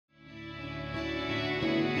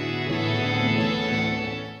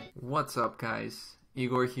What's up, guys?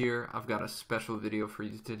 Igor here. I've got a special video for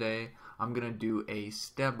you today. I'm gonna do a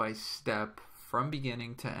step-by-step from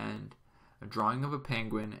beginning to end a drawing of a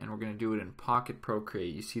penguin, and we're gonna do it in Pocket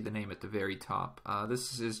Procreate. You see the name at the very top.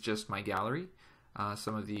 This is just my gallery.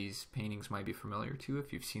 Some of these paintings might be familiar to you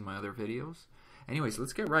if you've seen my other videos. Anyways,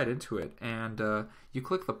 let's get right into it. And you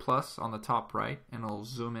click the plus on the top right and it'll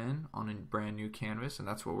zoom in on a brand new canvas, and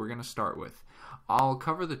that's what we're gonna start with. I'll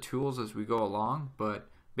cover the tools as we go along, but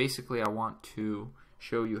basically I want to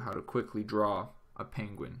show you how to quickly draw a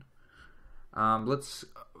penguin. Let's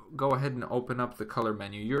go ahead and open up the color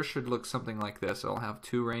menu. Yours should look something like this. It'll have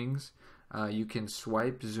two rings. You can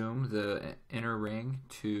swipe zoom the inner ring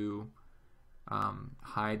to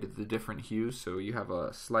hide the different hues, so you have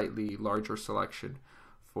a slightly larger selection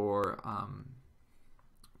for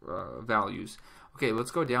values. Okay,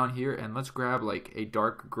 let's go down here and let's grab like a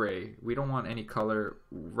dark gray. We don't want any color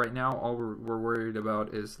right now. All we're worried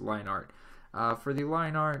about is line art. For the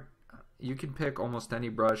line art, you can pick almost any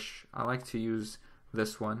brush. I like to use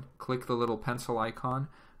this one. Click the little pencil icon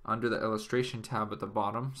under the illustration tab at the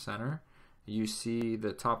bottom center. You see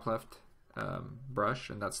the top left brush,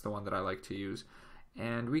 and that's the one that I like to use.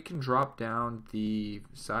 And we can drop down the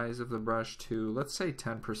size of the brush to, let's say,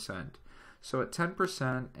 10%. So at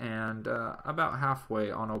 10% and about halfway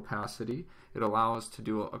on opacity, it allows us to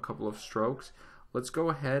do a couple of strokes. Let's go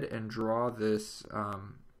ahead and draw this,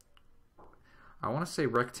 I want to say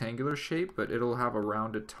rectangular shape, but it'll have a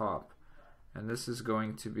rounded top. And this is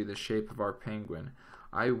going to be the shape of our penguin.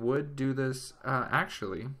 I would do this,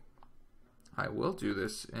 actually, I will do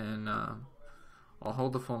this in, I'll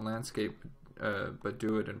hold the phone landscape, but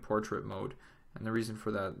do it in portrait mode. And the reason for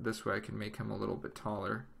that, this way I can make him a little bit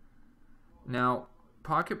taller. Now,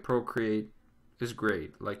 Pocket Procreate is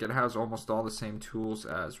great. Like, it has almost all the same tools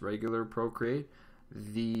as regular Procreate.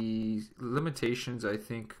 The limitations, I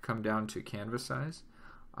think, come down to canvas size.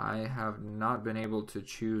 I have not been able to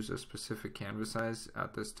choose a specific canvas size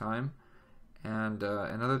at this time. And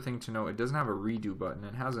another thing to note, it doesn't have a redo button.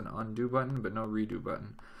 It has an undo button, but no redo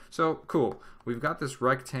button. So, cool. We've got this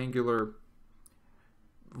rectangular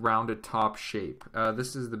rounded top shape.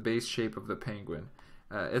 This is the base shape of the penguin.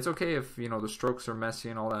 It's okay if, you know, the strokes are messy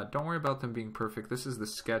and all that. Don't worry about them being perfect. This is the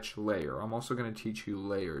sketch layer. I'm also going to teach you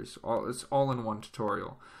layers. It's all in one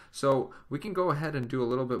tutorial. So we can go ahead and do a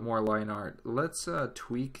little bit more line art. Let's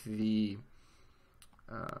tweak the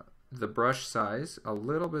brush size a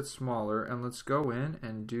little bit smaller, and let's go in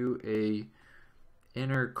and do a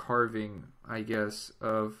inner carving, I guess,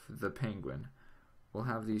 of the penguin. We'll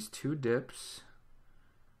have these two dips,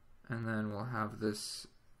 and then we'll have this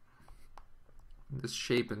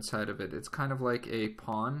shape inside of it. It's kind of like a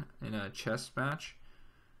pawn in a chess match.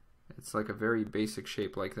 It's like a very basic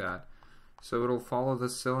shape like that. So it'll follow the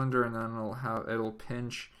cylinder, and then it'll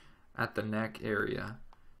pinch at the neck area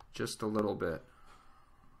just a little bit.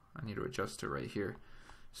 I need to adjust it right here.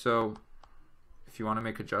 So if you want to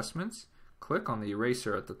make adjustments, click on the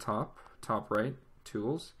eraser at the top right,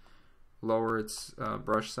 tools, lower its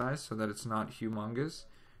brush size so that it's not humongous.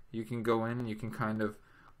 You can go in and you can kind of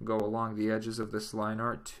go along the edges of this line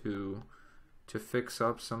art to fix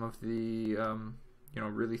up some of the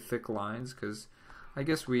really thick lines, because I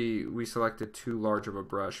guess we selected too large of a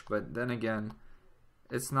brush, but then again,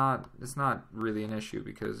 it's not really an issue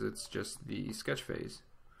because it's just the sketch phase,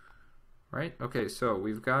 right? Okay, so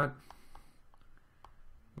we've got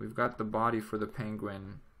the body for the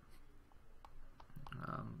penguin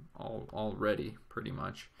all ready, pretty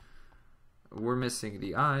much. We're missing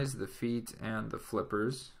the eyes, the feet, and the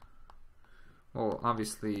flippers. Well,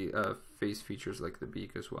 obviously face features like the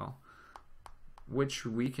beak as well, which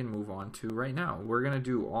we can move on to right now. We're going to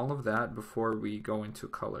do all of that before we go into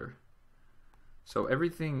color. So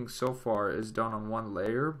everything so far is done on one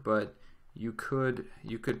layer, but you could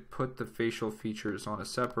put the facial features on a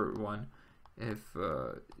separate one if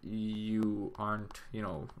you aren't,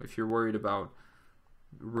 if you're worried about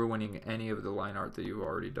ruining any of the line art that you've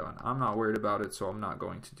already done. I'm not worried about it, so I'm not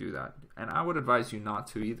going to do that. And I would advise you not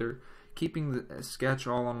to either. Keeping the sketch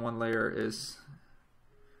all on one layer is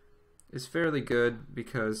fairly good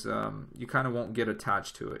because you kind of won't get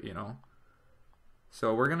attached to it,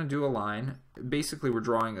 So we're going to do a line. Basically, we're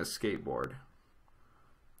drawing a skateboard.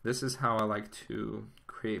 This is how I like to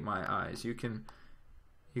create my eyes. You can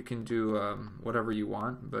do whatever you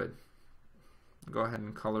want, but go ahead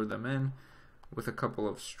and color them in with a couple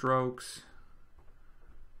of strokes.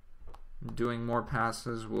 Doing more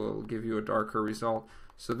passes will give you a darker result.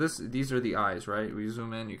 So these are the eyes, right? We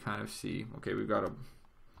zoom in, you kind of see, okay, we've got a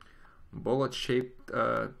bullet-shaped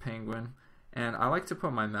penguin, and I like to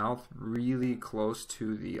put my mouth really close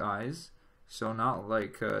to the eyes so not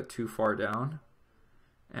like too far down,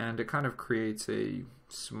 and it kind of creates a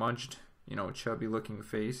smudged, you know, chubby looking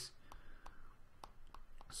face.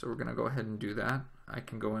 So we're gonna go ahead and do that. I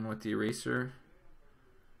can go in with the eraser.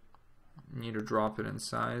 Need to drop it in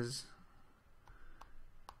size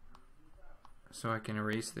so I can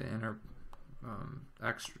erase the inner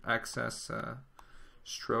excess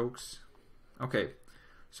strokes. Okay,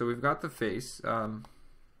 so we've got the face.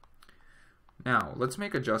 Now let's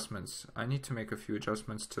make adjustments. I need to make a few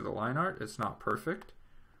adjustments to the line art. It's not perfect.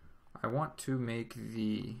 I want to make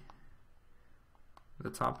the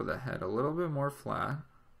top of the head a little bit more flat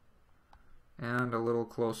and a little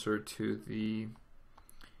closer to the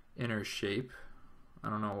inner shape.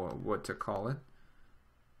 I don't know what to call it.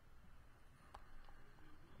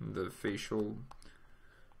 The facial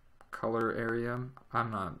color area. I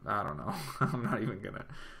don't know. I'm not even gonna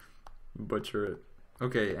butcher it.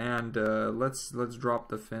 Okay, and let's drop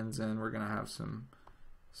the fins in. We're gonna have some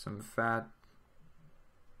fat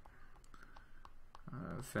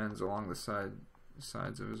fins along the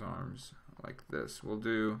sides of his arms like this. We'll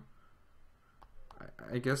do,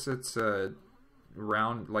 I guess it's a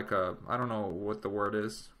round, like a, I don't know what the word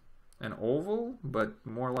is, an oval, but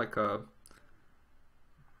more like a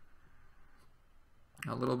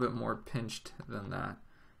little bit more pinched than that.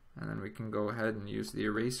 And then we can go ahead and use the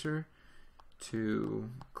eraser to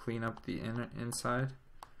clean up the inside.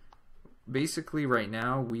 Basically right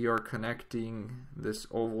now we are connecting this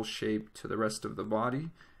oval shape to the rest of the body,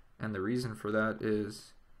 and the reason for that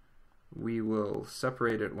is we will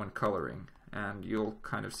separate it when coloring, and you'll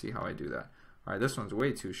kind of see how I do that. Alright, this one's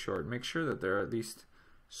way too short. Make sure that they're at least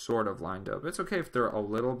sort of lined up. It's okay if they're a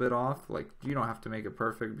little bit off. Like, you don't have to make it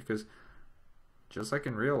perfect, because just like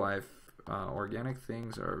in real life, organic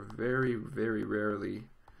things are very, very rarely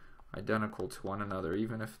identical to one another,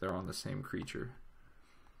 even if they're on the same creature.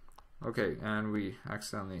 Okay, and we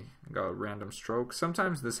accidentally got a random stroke.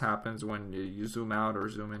 Sometimes this happens when you zoom out or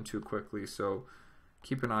zoom in too quickly, so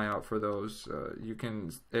keep an eye out for those. You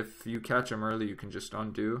can, if you catch them early, you can just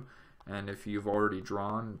undo, and if you've already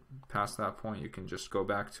drawn past that point, you can just go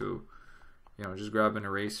back to, you know, just grab an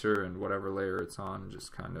eraser and whatever layer it's on,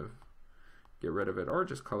 just kind of get rid of it, or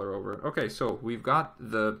just color over it. Okay, so we've got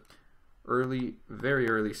the early, very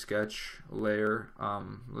early sketch layer.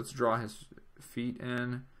 Let's draw his feet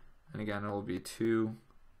in, and again it'll be two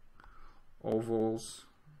ovals.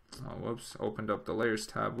 Oh, whoops, opened up the layers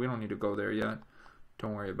tab. We don't need to go there yet.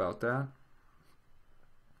 Don't worry about that.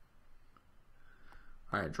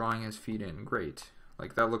 Alright, drawing his feet in, great.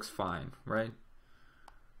 Like, that looks fine, right?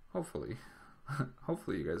 Hopefully.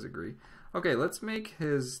 Hopefully you guys agree. Okay, let's make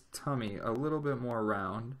his tummy a little bit more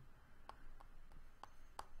round.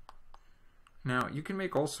 Now, you can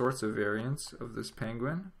make all sorts of variants of this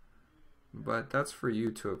penguin, but that's for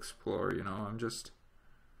you to explore, you know. I'm just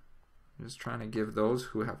trying to give those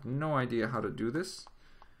who have no idea how to do this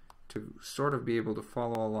to sort of be able to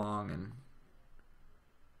follow along and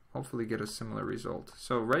hopefully get a similar result.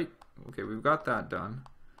 So okay, we've got that done.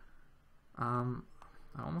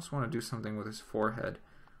 I almost want to do something with his forehead,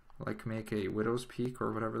 like make a widow's peak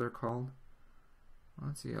or whatever they're called.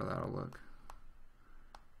 Let's see how that'll look.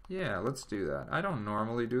 Yeah, let's do that. I don't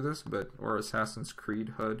normally do this, or Assassin's Creed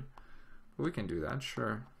hood, but we can do that,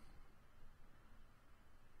 sure.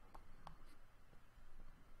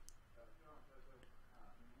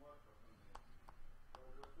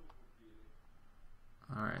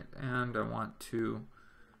 Alright, and I want to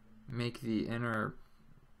make the inner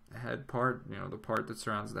head part, you know, the part that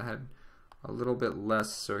surrounds the head, a little bit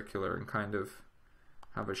less circular and kind of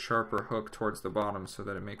have a sharper hook towards the bottom so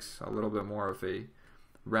that it makes a little bit more of a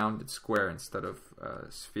rounded square instead of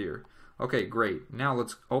a sphere. Okay, great. Now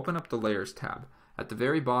let's open up the layers tab. At the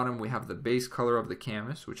very bottom we have the base color of the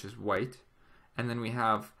canvas, which is white, and then we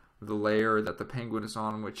have the layer that the penguin is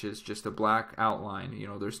on, which is just a black outline. You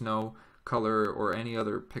know, there's no color or any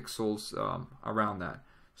other pixels around that.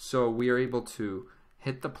 So we are able to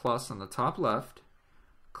hit the plus on the top left,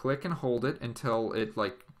 click and hold it until it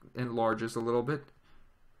like enlarges a little bit,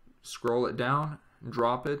 scroll it down,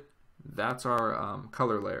 drop it. That's our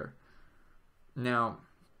color layer. Now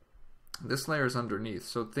this layer is underneath,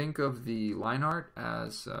 so think of the line art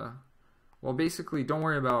as well, basically don't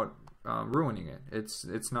worry about ruining it.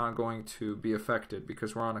 It's not going to be affected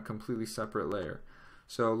because we're on a completely separate layer.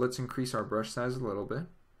 So let's increase our brush size a little bit.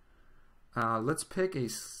 Let's pick a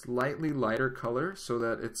slightly lighter color so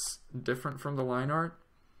that it's different from the line art.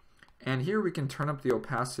 And here we can turn up the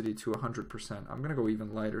opacity to 100%. I'm going to go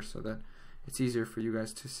even lighter so that it's easier for you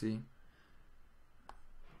guys to see.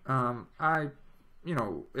 You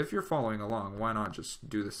know, if you're following along, why not just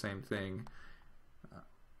do the same thing?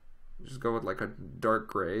 just go with like a dark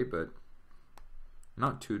gray, but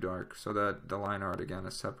not too dark, so that the line art again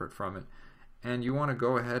is separate from it. And you want to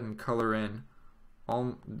go ahead and color in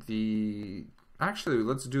all the, actually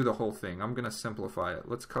let's do the whole thing. I'm going to simplify it.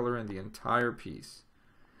 Let's color in the entire piece.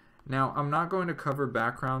 Now I'm not going to cover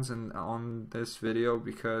backgrounds on this video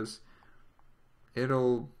because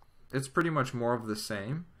it's pretty much more of the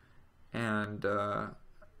same, and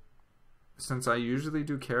since I usually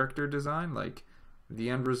do character design, like the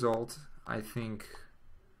end result I think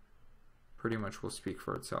pretty much will speak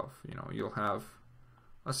for itself. You know, you'll have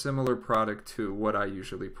a similar product to what I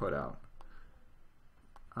usually put out.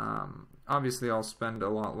 Obviously I'll spend a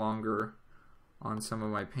lot longer on some of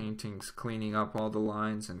my paintings cleaning up all the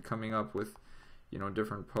lines and coming up with, you know,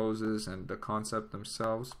 different poses and the concept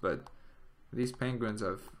themselves, but these penguins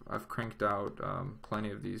I've cranked out plenty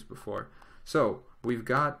of these before. So we've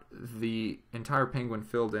got the entire penguin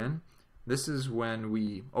filled in. This is when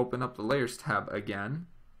we open up the layers tab again.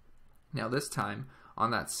 Now this time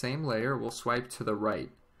on that same layer we'll swipe to the right.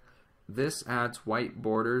 This adds white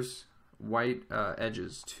borders, white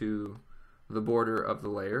edges to the border of the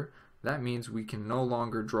layer. That means we can no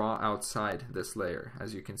longer draw outside this layer.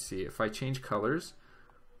 As you can see, if I change colors,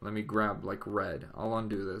 let me grab like red, I'll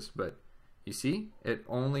undo this, but you see it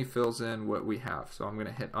only fills in what we have. So I'm going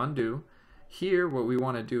to hit undo. Here what we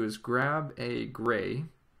want to do is grab a gray,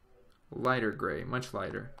 lighter gray, much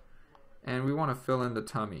lighter, and we want to fill in the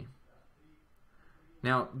tummy.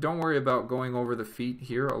 Now don't worry about going over the feet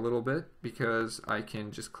here a little bit, because I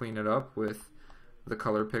can just clean it up with the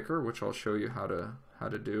color picker, which I'll show you how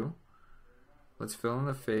to do. Let's fill in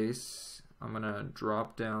the face. I'm gonna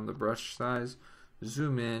drop down the brush size,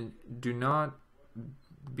 zoom in. Do not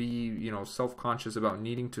be, you know, self-conscious about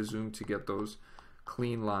needing to zoom to get those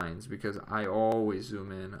clean lines, because I always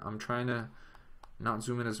zoom in. I'm trying to not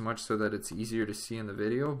zoom in as much so that it's easier to see in the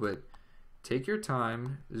video, but take your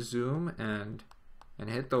time, zoom and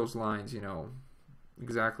hit those lines, you know,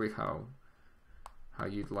 exactly how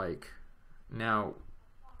you'd like. Now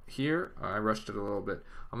here I rushed it a little bit.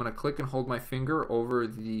 I'm gonna click and hold my finger over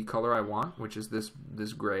the color I want, which is this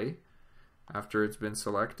gray. After it's been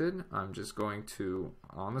selected, I'm just going to,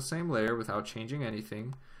 on the same layer without changing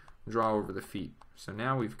anything, draw over the feet. So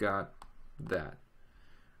now we've got that.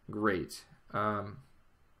 Great. Color,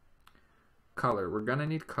 we're gonna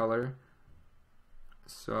need color.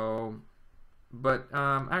 So, but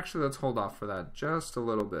actually let's hold off for that just a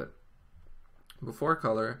little bit. Before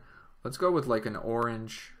color, let's go with like an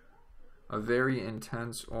orange, a very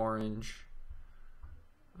intense orange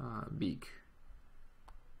beak.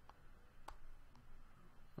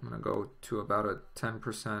 I'm going to go to about a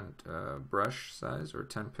 10% brush size, or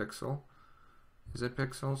 10 pixel. Is it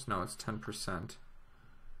pixels? No, it's 10%.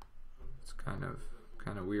 It's kind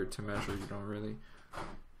of weird to measure. You don't really.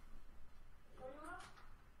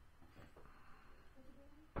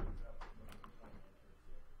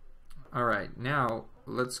 All right, now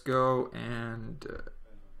let's go and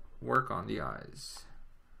work on the eyes.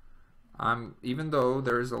 Even though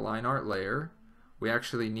there is a line art layer, we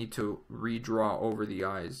actually need to redraw over the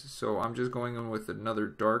eyes. So I'm just going in with another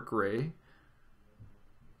dark gray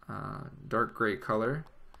color,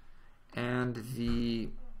 and the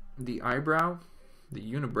eyebrow,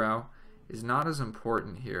 the unibrow, is not as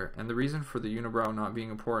important here. And the reason for the unibrow not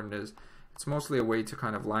being important is it's mostly a way to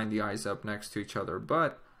kind of line the eyes up next to each other,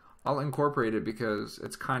 but I'll incorporate it because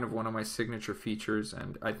it's kind of one of my signature features,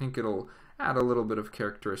 and I think it'll add a little bit of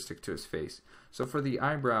characteristic to his face. So for the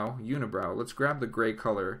eyebrow, unibrow, let's grab the gray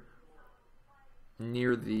color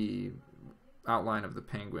near the outline of the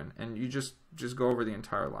penguin, and you just go over the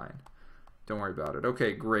entire line. Don't worry about it.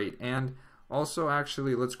 Okay, great. And also,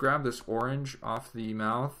 actually, let's grab this orange off the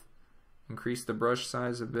mouth, increase the brush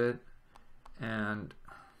size a bit, and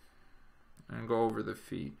go over the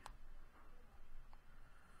feet.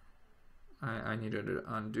 I needed to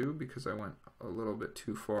undo because I went a little bit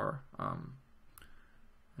too far.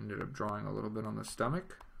 Ended up drawing a little bit on the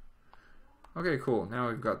stomach. Okay, cool. Now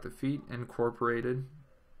we've got the feet incorporated.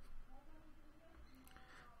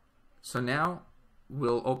 So now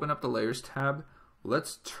we'll open up the layers tab.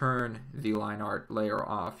 Let's turn the line art layer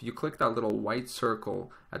off. You click that little white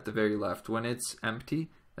circle at the very left. When it's empty,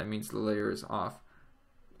 that means the layer is off.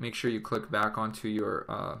 Make sure you click back onto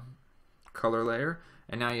your color layer,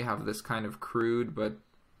 and now you have this kind of crude but,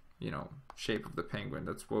 you know, shape of the penguin.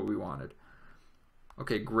 That's what we wanted.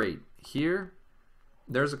 Okay, great. Here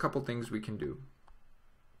there's a couple things we can do.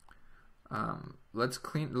 Let's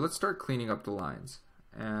start cleaning up the lines,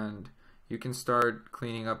 and you can start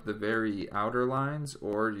cleaning up the very outer lines,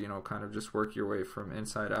 or, you know, kind of just work your way from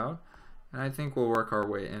inside out, and I think we'll work our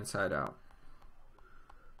way inside out.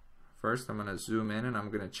 First, I'm going to zoom in and I'm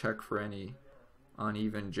going to check for any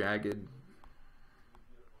uneven, jagged,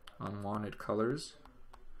 unwanted colors.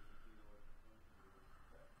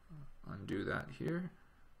 Undo that here.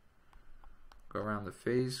 Go around the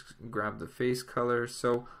face, grab the face color.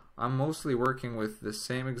 So I'm mostly working with the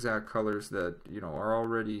same exact colors that, you know, are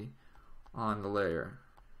already on the layer.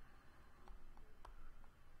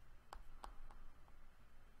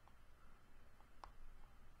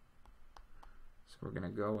 So we're going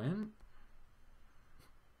to go in.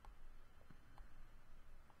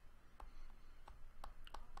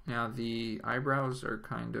 Now the eyebrows are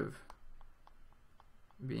kind of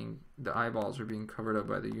the eyeballs are being covered up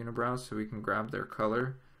by the unibrows, so we can grab their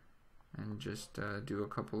color and just do a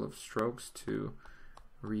couple of strokes to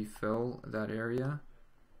refill that area.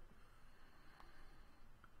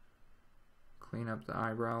 Clean up the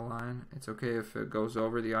eyebrow line. It's okay if it goes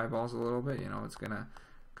over the eyeballs a little bit, you know, it's gonna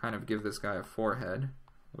kind of give this guy a forehead,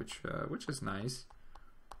 which is nice.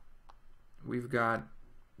 We've got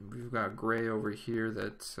gray over here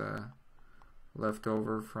that's left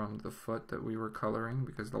over from the foot that we were coloring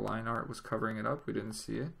because the line art was covering it up. We didn't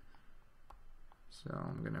see it. So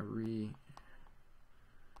I'm going to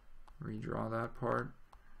redraw that part.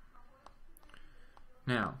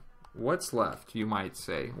 Now, what's left, you might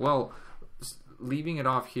say? Well, leaving it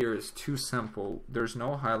off here is too simple. There's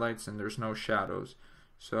no highlights and there's no shadows.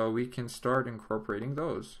 So we can start incorporating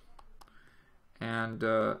those. And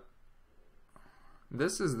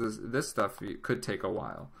this stuff could take a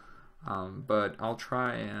while. But I'll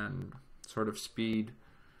try and sort of speed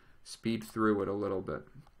through it a little bit.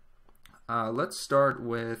 Let's start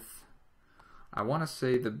with, I want to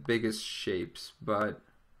say the biggest shapes, but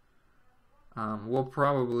we'll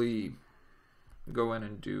probably go in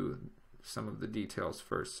and do some of the details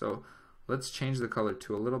first. So let's change the color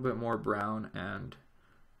to a little bit more brown and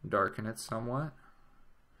darken it somewhat.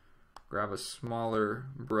 Grab a smaller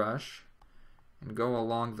brush and go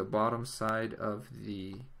along the bottom side of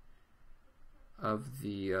the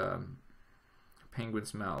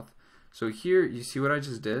penguin's mouth. So here, you see what I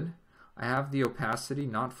just did? I have the opacity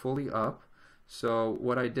not fully up. So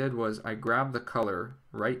what I did was I grabbed the color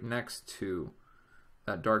right next to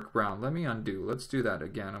that dark brown. Let me undo. Let's do that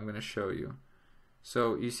again. I'm going to show you.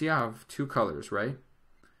 So you see I have two colors, right?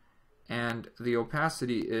 And the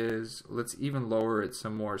opacity is, let's even lower it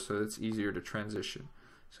some more so it's easier to transition.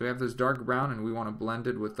 So we have this dark brown and we want to blend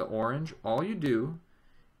it with the orange. All you do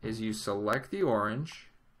is you select the orange,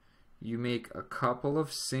 you make a couple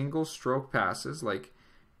of single stroke passes, like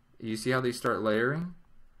you see how they start layering?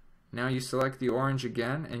 Now you select the orange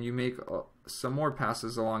again and you make some more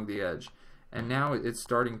passes along the edge, and now it's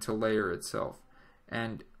starting to layer itself.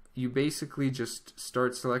 And you basically just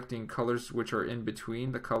start selecting colors which are in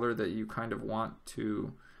between the color that you kind of want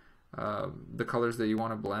to, the colors that you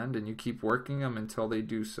want to blend, and you keep working them until they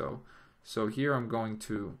do so. So here I'm going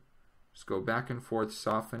to just go back and forth,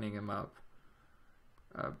 softening them up.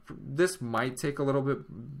 This might take a little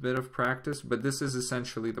bit of practice, but this is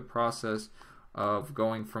essentially the process of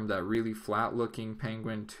going from that really flat looking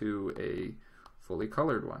penguin to a fully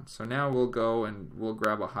colored one. So now we'll go and we'll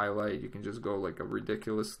grab a highlight. You can just go like a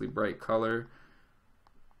ridiculously bright color.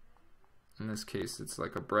 In this case it's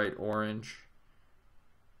like a bright orange,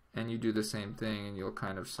 and you do the same thing and you'll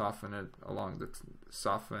kind of soften it along the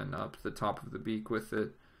soften up the top of the beak with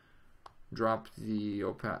it. Drop the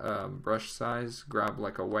brush size, grab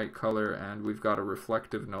like a white color, and we've got a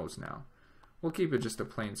reflective nose now. We'll keep it just a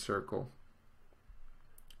plain circle.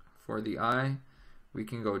 For the eye, we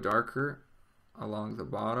can go darker along the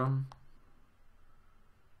bottom.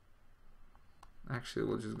 Actually,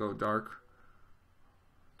 we'll just go dark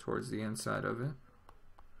towards the inside of it.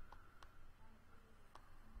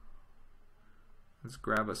 Let's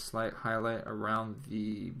grab a slight highlight around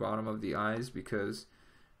the bottom of the eyes because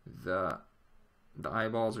the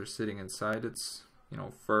eyeballs are sitting inside its, you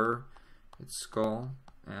know, fur, its skull,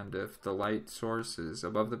 and if the light source is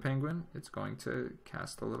above the penguin, it's going to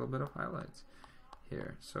cast a little bit of highlights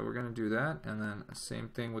here. So we're going to do that, and then same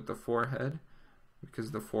thing with the forehead, because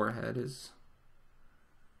the forehead is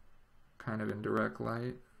kind of in direct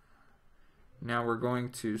light. Now we're going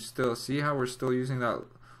to still see how we're still using that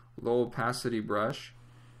low opacity brush,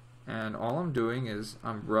 and all I'm doing is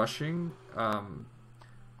I'm brushing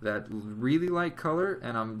that really light color,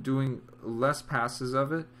 and I'm doing less passes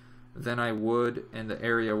of it than I would in the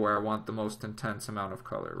area where I want the most intense amount of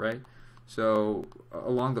color, right? So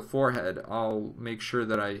along the forehead, I'll make sure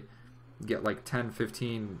that I get like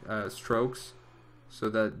 10-15 strokes so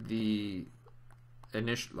that the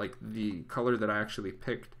initial, like the color that I actually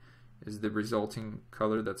picked is the resulting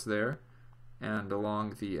color that's there. And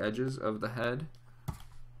along the edges of the head,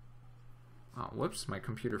 Oh, whoops, my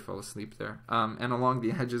computer fell asleep there. And along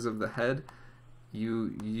the edges of the head, you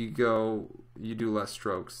do less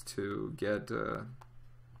strokes to get to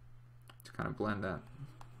kind of blend that.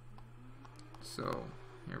 So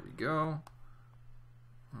here we go.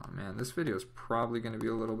 Oh man, this video is probably going to be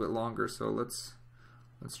a little bit longer, so let's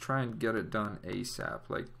try and get it done ASAP.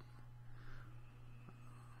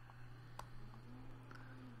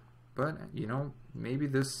 But you know, maybe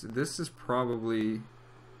this is probably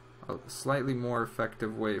a slightly more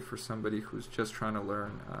effective way for somebody who's just trying to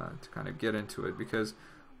learn to kind of get into it, because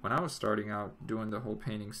when I was starting out doing the whole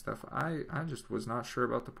painting stuff, I just was not sure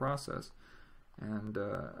about the process, and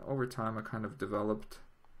over time I kind of developed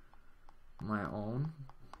my own.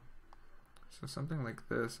 So something like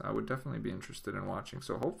this I would definitely be interested in watching,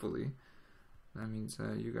 so hopefully that means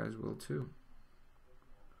you guys will too.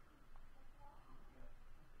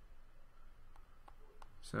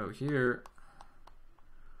 So here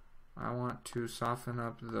I want to soften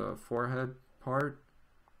up the forehead part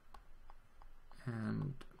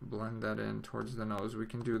and blend that in towards the nose. We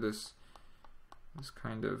can do this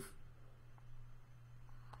kind of,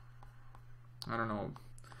 I don't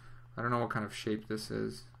know what kind of shape this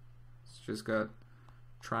is. It's just got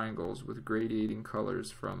triangles with gradiating colors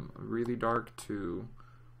from really dark to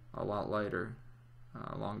a lot lighter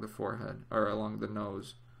along the forehead, or along the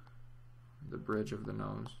nose, the bridge of the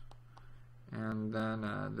nose. And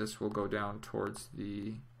then this will go down towards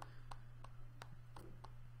the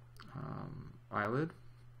eyelid.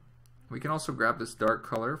 We can also grab this dark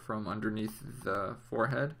color from underneath the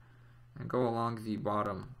forehead and go along the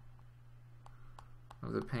bottom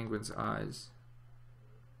of the penguin's eyes.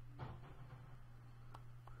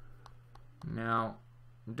 Now,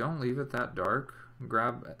 don't leave it that dark.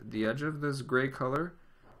 Grab the edge of this gray color,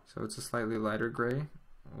 so it's a slightly lighter gray.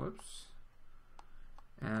 Whoops.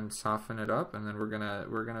 And soften it up, and then we're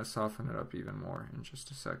gonna soften it up even more in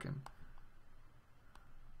just a second.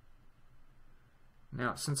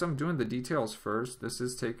 Now, since I'm doing the details first, this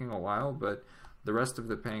is taking a while, but the rest of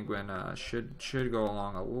the penguin should go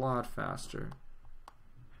along a lot faster.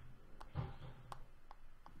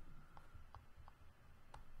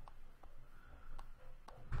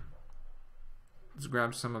 Let's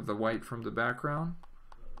grab some of the white from the background.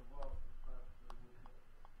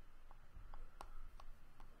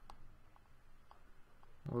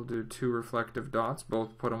 We'll do 2 reflective dots,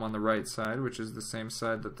 both put them on the right side, which is the same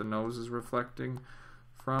side that the nose is reflecting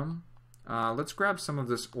from. Let's grab some of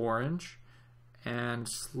this orange and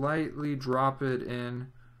slightly drop it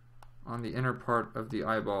in on the inner part of the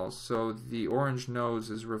eyeballs. So the orange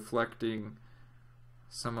nose is reflecting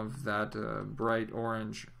some of that bright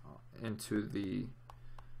orange into the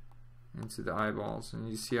eyeballs, and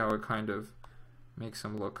you see how it kind of makes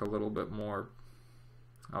them look a little bit more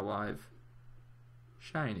alive.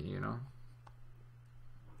 Shiny, you know.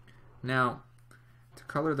 Now, to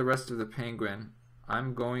color the rest of the penguin, I'll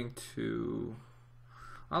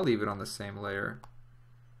leave it on the same layer.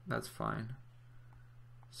 That's fine.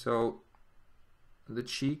 So, the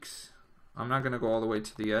cheeks, I'm not going to go all the way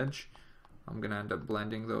to the edge. I'm going to end up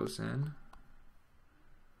blending those in.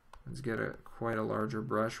 Let's get quite a larger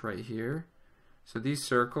brush right here. So these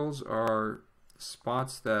circles are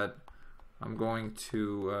spots that I'm going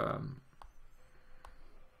to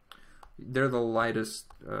they're the lightest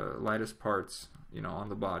parts, you know, on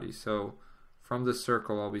the body. So from the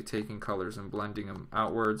circle I'll be taking colors and blending them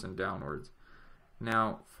outwards and downwards.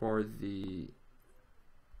 Now for the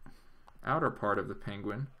outer part of the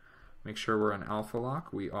penguin, make sure we're in alpha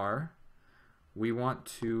lock. We are. We want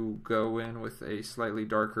to go in with a slightly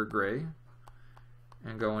darker gray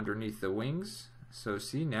and go underneath the wings. So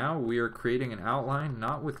see, now we are creating an outline,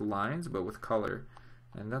 not with lines but with color.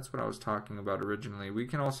 And that's what I was talking about originally. We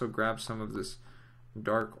can also grab some of this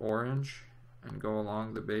dark orange and go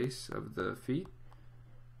along the base of the feet.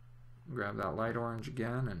 Grab that light orange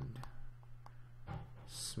again and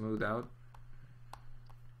smooth out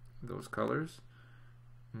those colors.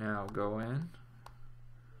 Now go in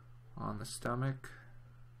on the stomach.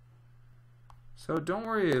 So don't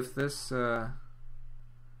worry if this I'm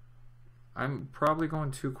probably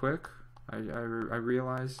going too quick. I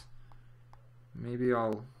realize. Maybe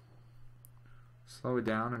I'll slow it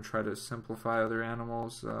down and try to simplify other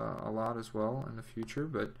animals a lot as well in the future,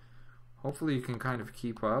 but hopefully you can kind of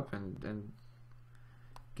keep up and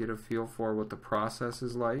get a feel for what the process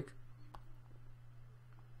is like.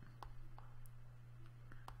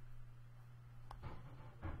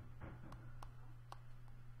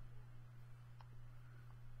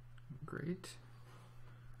 Great.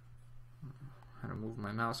 I had to move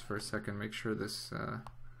my mouse for a second, make sure this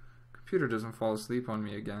computer doesn't fall asleep on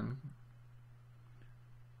me again.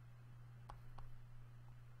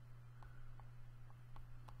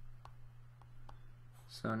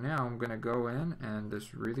 So now I'm going to go in, and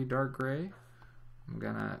this really dark gray, I'm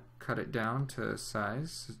going to cut it down to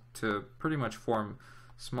size to pretty much form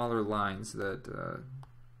smaller lines that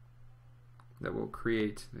that will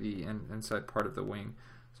create the inside part of the wing.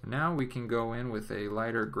 So now we can go in with a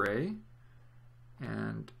lighter gray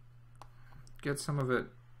and get some of it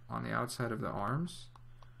on the outside of the arms,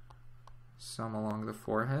 some along the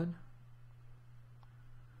forehead.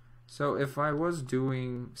 So if I was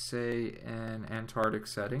doing, say, an Antarctic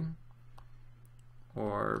setting,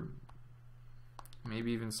 or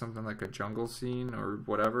maybe even something like a jungle scene or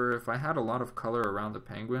whatever, if I had a lot of color around the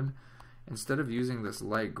penguin, instead of using this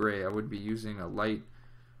light gray, I would be using a light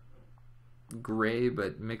gray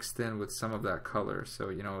but mixed in with some of that color. So,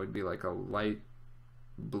 you know, it would be like a light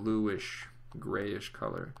bluish, grayish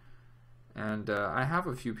color. And I have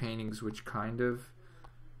a few paintings which kind of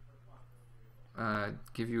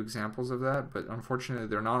give you examples of that, but unfortunately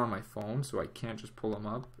they're not on my phone, so I can't just pull them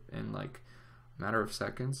up in like a matter of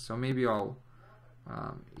seconds. So maybe I'll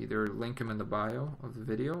either link them in the bio of the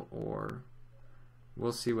video, or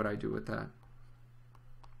we'll see what I do with that.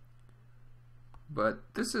 But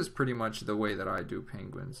this is pretty much the way that I do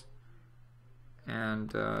penguins.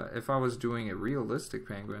 And if I was doing a realistic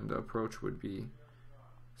penguin, the approach would be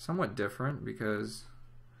somewhat different, because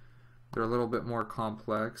they're a little bit more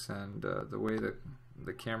complex, and the way that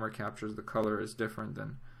the camera captures the color is different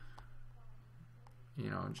than, you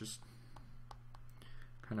know, just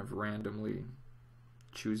kind of randomly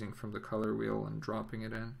choosing from the color wheel and dropping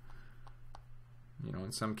it in. You know,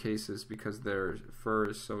 in some cases, because their fur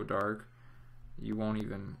is so dark, you won't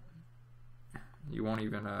even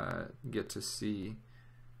get to see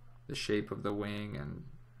the shape of the wing, and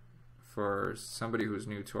for somebody who's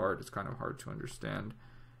new to art, it's kind of hard to understand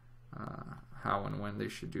how and when they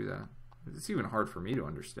should do that. It's even hard for me to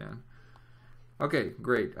understand. Okay,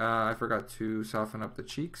 great. I forgot to soften up the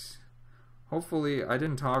cheeks. Hopefully, I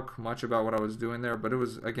didn't talk much about what I was doing there, but it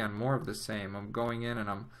was, again, more of the same. I'm going in and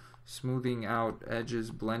I'm smoothing out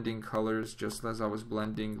edges, blending colors, just as I was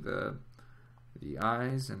blending the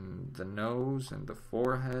eyes and the nose and the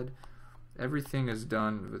forehead. Everything is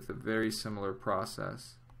done with a very similar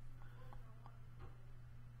process.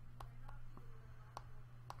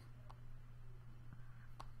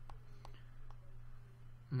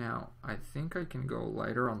 Now, I think I can go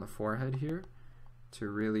lighter on the forehead here to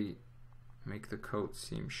really make the coat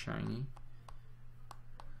seem shiny.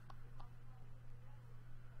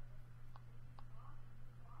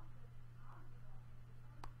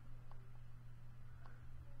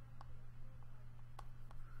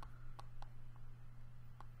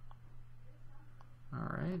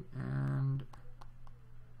 Alright, and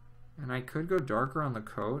I could go darker on the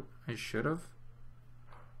coat. I should have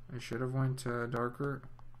went darker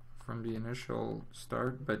from the initial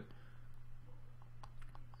start, but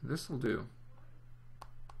this will do.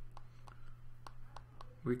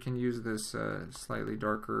 We can use this slightly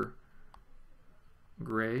darker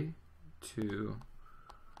gray to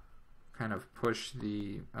kind of push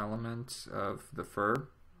the elements of the fur,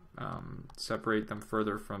 separate them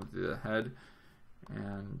further from the head,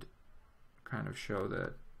 and kind of show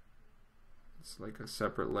that it's like a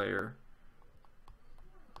separate layer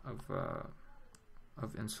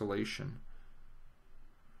of insulation.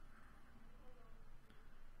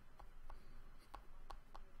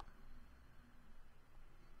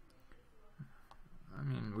 I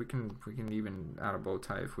mean, we can even add a bow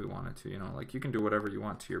tie if we wanted to, you know, like you can do whatever you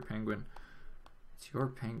want to your penguin. It's your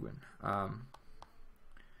penguin.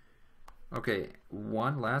 Okay,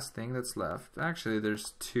 one last thing that's left. Actually,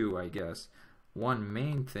 there's two, I guess. One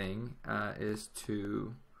main thing is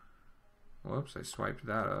to, whoops, I swiped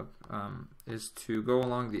that up, is to go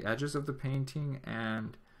along the edges of the painting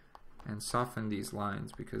and soften these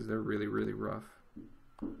lines, because they're really, really rough.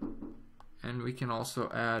 And we can also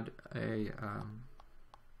add a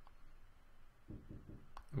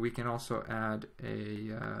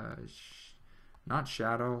not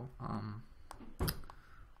shadow,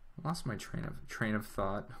 lost my train of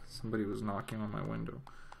thought. Somebody was knocking on my window.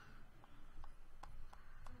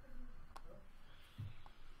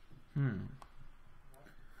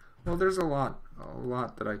 Well, there's a lot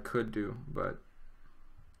that I could do, but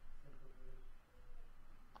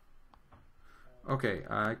okay,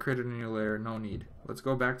 I created a new layer, no need. Let's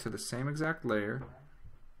go back to the same exact layer.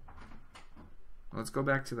 Let's go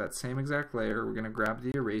back to that same exact layer. We're going to grab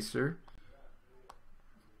the eraser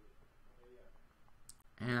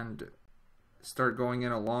and start going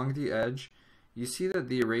in along the edge. You see that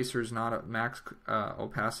the eraser is not at max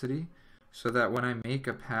opacity, so that when I make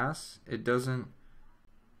a pass, it doesn't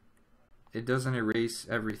erase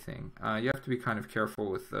everything. You have to be kind of careful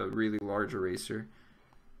with a really large eraser.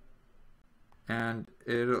 and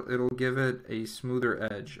it'll give it a smoother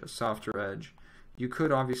edge, a softer edge. You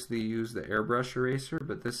could obviously use the airbrush eraser,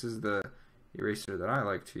 but this is the eraser that I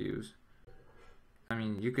like to use. I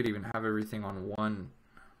mean, you could even have everything on one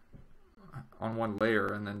layer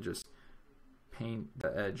and then just paint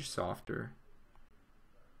the edge softer.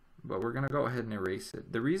 But we're gonna go ahead and erase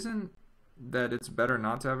it. The reason that it's better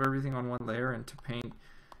not to have everything on one layer and to paint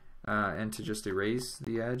and to just erase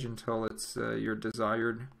the edge until it's your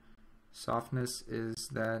desired softness is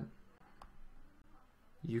that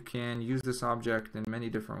you can use this object in many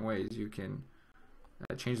different ways. You can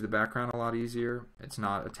change the background a lot easier. It's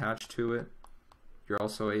not attached to it. You're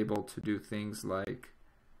also able to do things like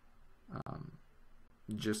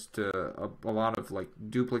just a lot of like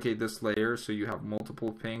duplicate this layer so you have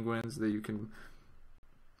multiple penguins that you can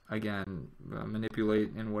again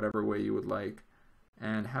manipulate in whatever way you would like.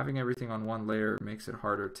 And having everything on one layer makes it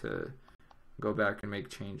harder to go back and make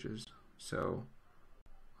changes. So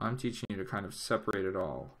I'm teaching you to kind of separate it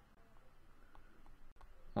all.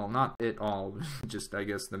 Well, not it all, just I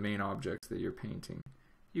guess the main objects that you're painting.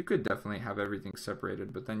 You could definitely have everything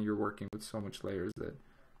separated, but then you're working with so much layers that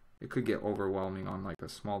it could get overwhelming on like a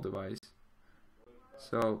small device.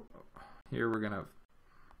 So here we're gonna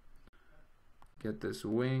get this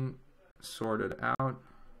wing sorted out.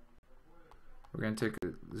 We're gonna take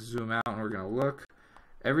a zoom out and we're gonna look.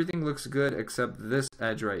 Everything looks good except this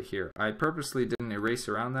edge right here. I purposely didn't erase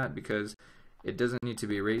around that because it doesn't need to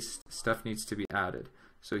be erased. Stuff needs to be added.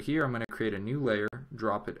 So here I'm going to create a new layer,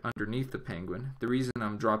 drop it underneath the penguin. The reason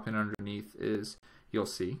I'm dropping underneath is, you'll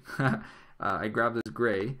see, I grab this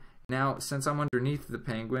gray. Now, since I'm underneath the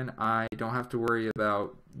penguin, I don't have to worry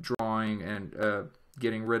about drawing and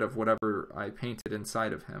getting rid of whatever I painted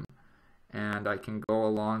inside of him. And I can go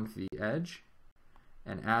along the edge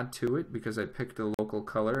and add to it because I picked a local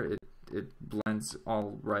color. It blends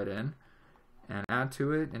all right in. And add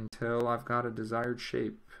to it until I've got a desired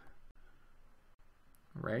shape.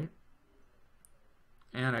 Right?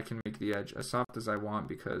 And I can make the edge as soft as I want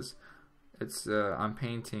because it's I'm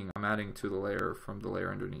adding to the layer from the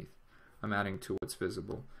layer underneath. I'm adding to what's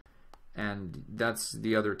visible. And that's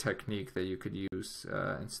the other technique that you could use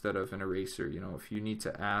instead of an eraser. You know, if you need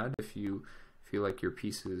to add, if you feel like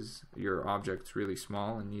your object's really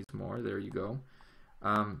small and needs more, there you go.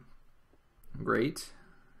 Great.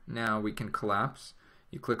 Now we can collapse.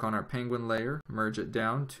 You click on our penguin layer, merge it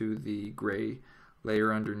down to the gray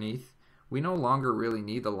layer underneath. We no longer really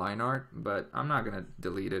need the line art, but I'm not going to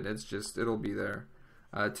delete it. It'll be there.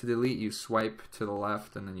 To delete, you swipe to the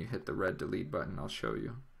left and then you hit the red delete button. I'll show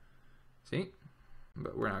you. See?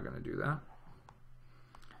 But we're not going to do that.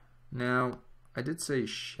 Now, I did say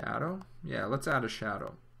shadow. Yeah, let's add a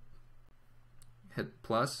shadow. Hit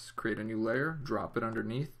plus, create a new layer, drop it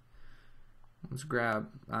underneath. Let's grab,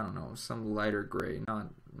 I don't know, some lighter gray,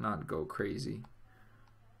 not go crazy.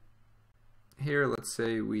 Here, let's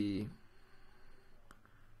say we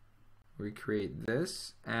create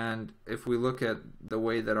this, and if we look at the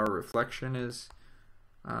way that our reflection is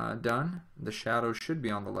done, the shadow should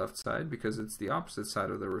be on the left side because it's the opposite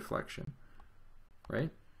side of the reflection,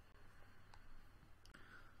 right?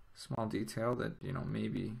 Small detail that, you know,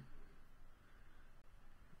 maybe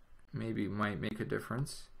might make a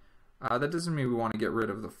difference. That doesn't mean we want to get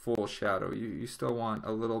rid of the full shadow. You still want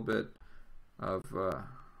a little bit of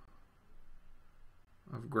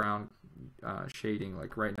ground shading,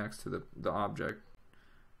 like right next to the object.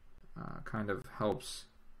 Kind of helps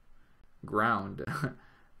ground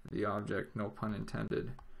the object, no pun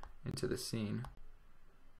intended, into the scene.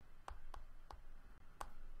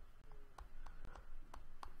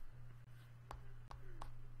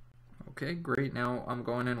 Okay, great. Now I'm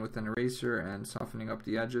going in with an eraser and softening up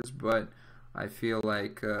the edges, but I feel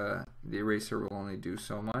like the eraser will only do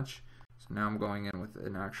so much. So now I'm going in with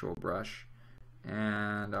an actual brush,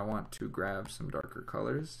 and I want to grab some darker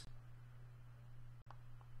colors.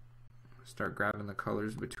 Start grabbing the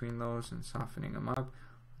colors between those and softening them up.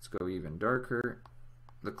 Let's go even darker.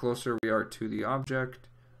 The closer we are to the object,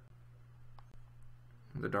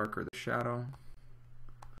 the darker the shadow.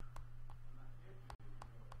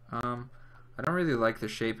 I don't really like the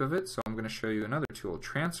shape of it, so I'm going to show you another tool,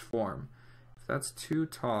 transform. If that's too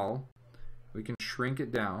tall, we can shrink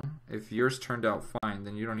it down. If yours turned out fine,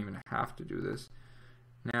 then you don't even have to do this.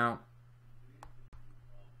 Now,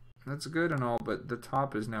 that's good and all, but the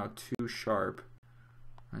top is now too sharp.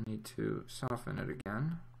 I need to soften it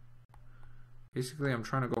again. Basically, I'm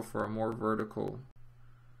trying to go for a more vertical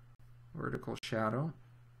shadow,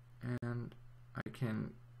 and I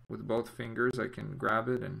can, with both fingers, I can grab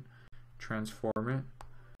it and transform it.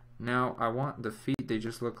 Now I want the feet, they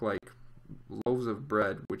just look like loaves of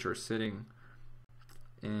bread which are sitting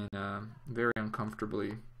in very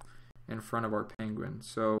uncomfortably in front of our penguin.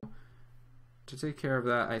 So to take care of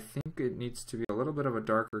that, I think it needs to be a little bit of a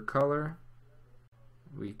darker color.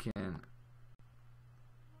 We can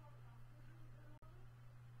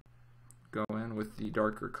go in with the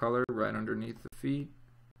darker color right underneath the feet.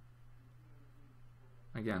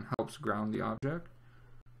 Again, helps ground the object.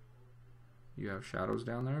 You have shadows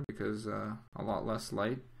down there because a lot less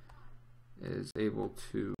light is able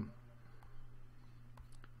to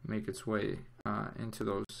make its way into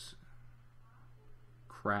those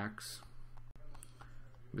cracks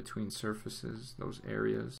between surfaces, those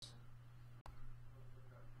areas.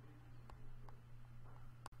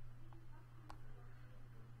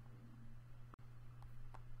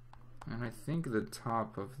 And I think the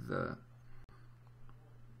top of the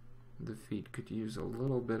feet could use a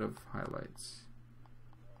little bit of highlights.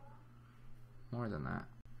 More than that.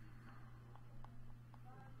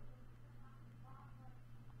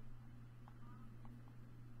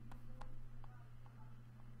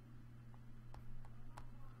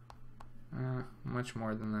 Much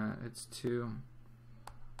more than that. It's too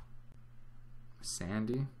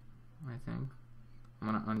sandy, I think. I'm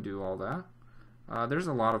going to undo all that. There's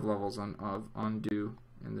a lot of levels of undo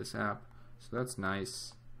in this app, so that's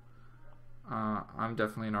nice. I'm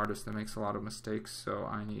definitely an artist that makes a lot of mistakes, so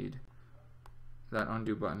I need that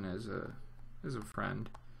undo button as a friend,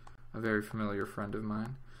 a very familiar friend of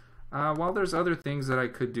mine. While there's other things that I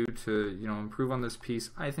could do to improve on this piece,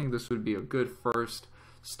 I think this would be a good first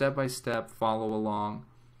step-by-step follow along.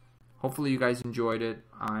 Hopefully you guys enjoyed it.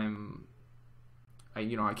 I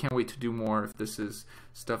can't wait to do more if this is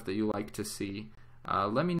stuff that you like to see.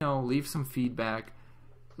 Let me know, leave some feedback,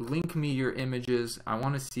 link me your images. I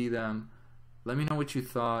want to see them. Let me know what you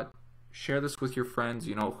thought. Share this with your friends,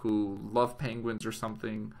 who love penguins or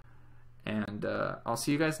something. And I'll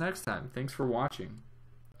see you guys next time. Thanks for watching.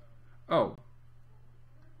 Oh,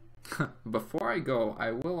 before I go,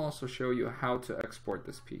 I will also show you how to export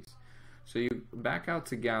this piece. So you back out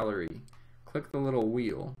to Gallery, click the little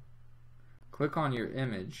wheel, click on your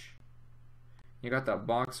image. You got that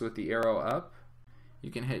box with the arrow up.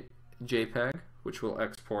 You can hit JPEG, which will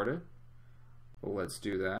export it. Well, let's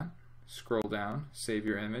do that. Scroll down, save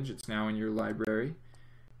your image. It's now in your library.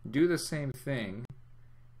 Do the same thing.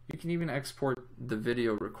 You can even export the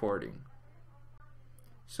video recording.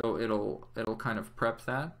 So it'll kind of prep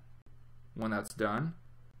that. When that's done,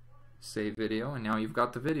 save video, and now you've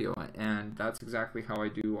got the video. And that's exactly how I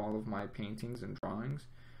do all of my paintings and drawings.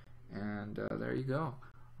 And there you go.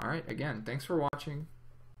 Alright, again, thanks for watching,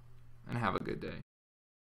 and have a good day.